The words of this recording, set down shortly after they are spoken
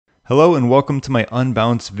Hello and welcome to my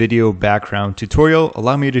Unbounce video background tutorial.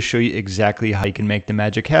 Allow me to show you exactly how you can make the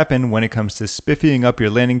magic happen when it comes to spiffying up your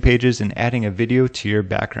landing pages and adding a video to your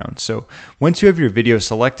background. So once you have your video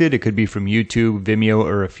selected, it could be from YouTube, Vimeo,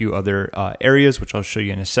 or a few other areas, which I'll show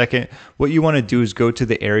you in a second. What you want to do is go to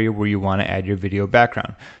the area where you want to add your video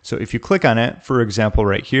background. So if you click on it, for example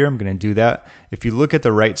right here, I'm going to do that. If you look at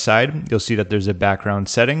the right side, you'll see that there's a background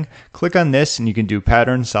setting. Click on this and you can do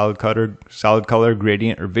pattern, solid color,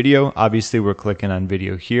 gradient, or video. Obviously, we're clicking on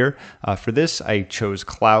video here. For this, I chose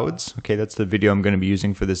clouds. Okay, that's the video I'm going to be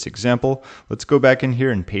using for this example. Let's go back in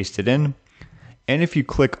here and paste it in. And if you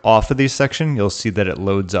click off of this section, you'll see that it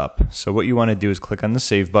loads up. So what you want to do is click on the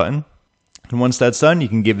save button. And once that's done, you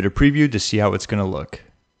can give it a preview to see how it's going to look.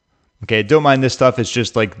 Okay, don't mind this stuff. It's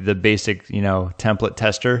just like the basic, template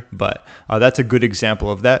tester, but that's a good example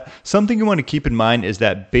of that. Something you want to keep in mind is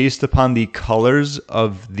that based upon the colors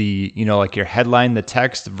of the, like your headline, the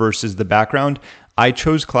text versus the background, I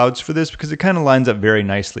chose clouds for this because it kind of lines up very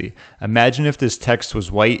nicely. Imagine if this text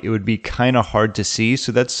was white, it would be kind of hard to see.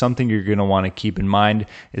 So that's something you're going to want to keep in mind,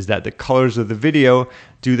 is that the colors of the video,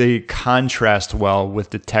 do they contrast well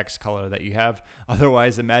with the text color that you have?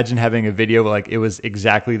 Otherwise, imagine having a video like it was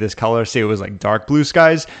exactly this color. Say it was like dark blue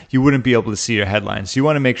skies, you wouldn't be able to see your headline. So you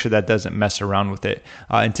want to make sure that doesn't mess around with it.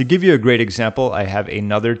 And to give you a great example, I have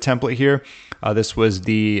another template here. This was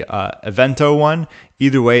the Evento one.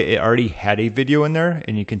 Either way, it already had a video in there,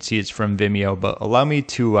 and you can see it's from Vimeo. But allow me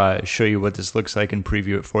to show you what this looks like and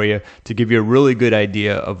preview it for you to give you a really good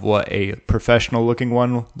idea of what a professional looking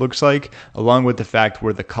one looks like, along with the fact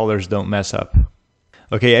where the colors don't mess up.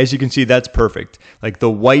 Okay, as you can see, that's perfect. Like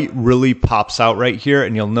the white really pops out right here,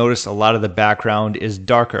 and you'll notice a lot of the background is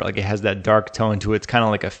darker. Like it has that dark tone to it. It's kind of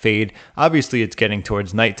like a fade. Obviously, it's getting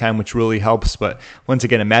towards nighttime, which really helps. But once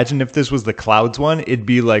again, imagine if this was the clouds one, it'd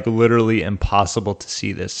be like literally impossible to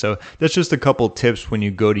see this. So that's just a couple tips when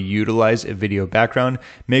you go to utilize a video background.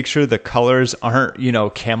 Make sure the colors aren't,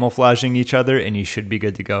 camouflaging each other, and you should be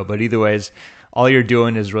good to go. But either ways, all you're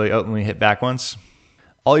doing is really, let me hit back once.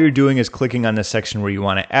 All you're doing is clicking on the section where you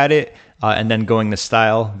want to add it, and then going to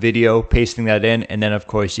style, video, pasting that in, and then of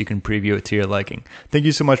course you can preview it to your liking. Thank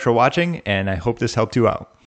you so much for watching, and I hope this helped you out.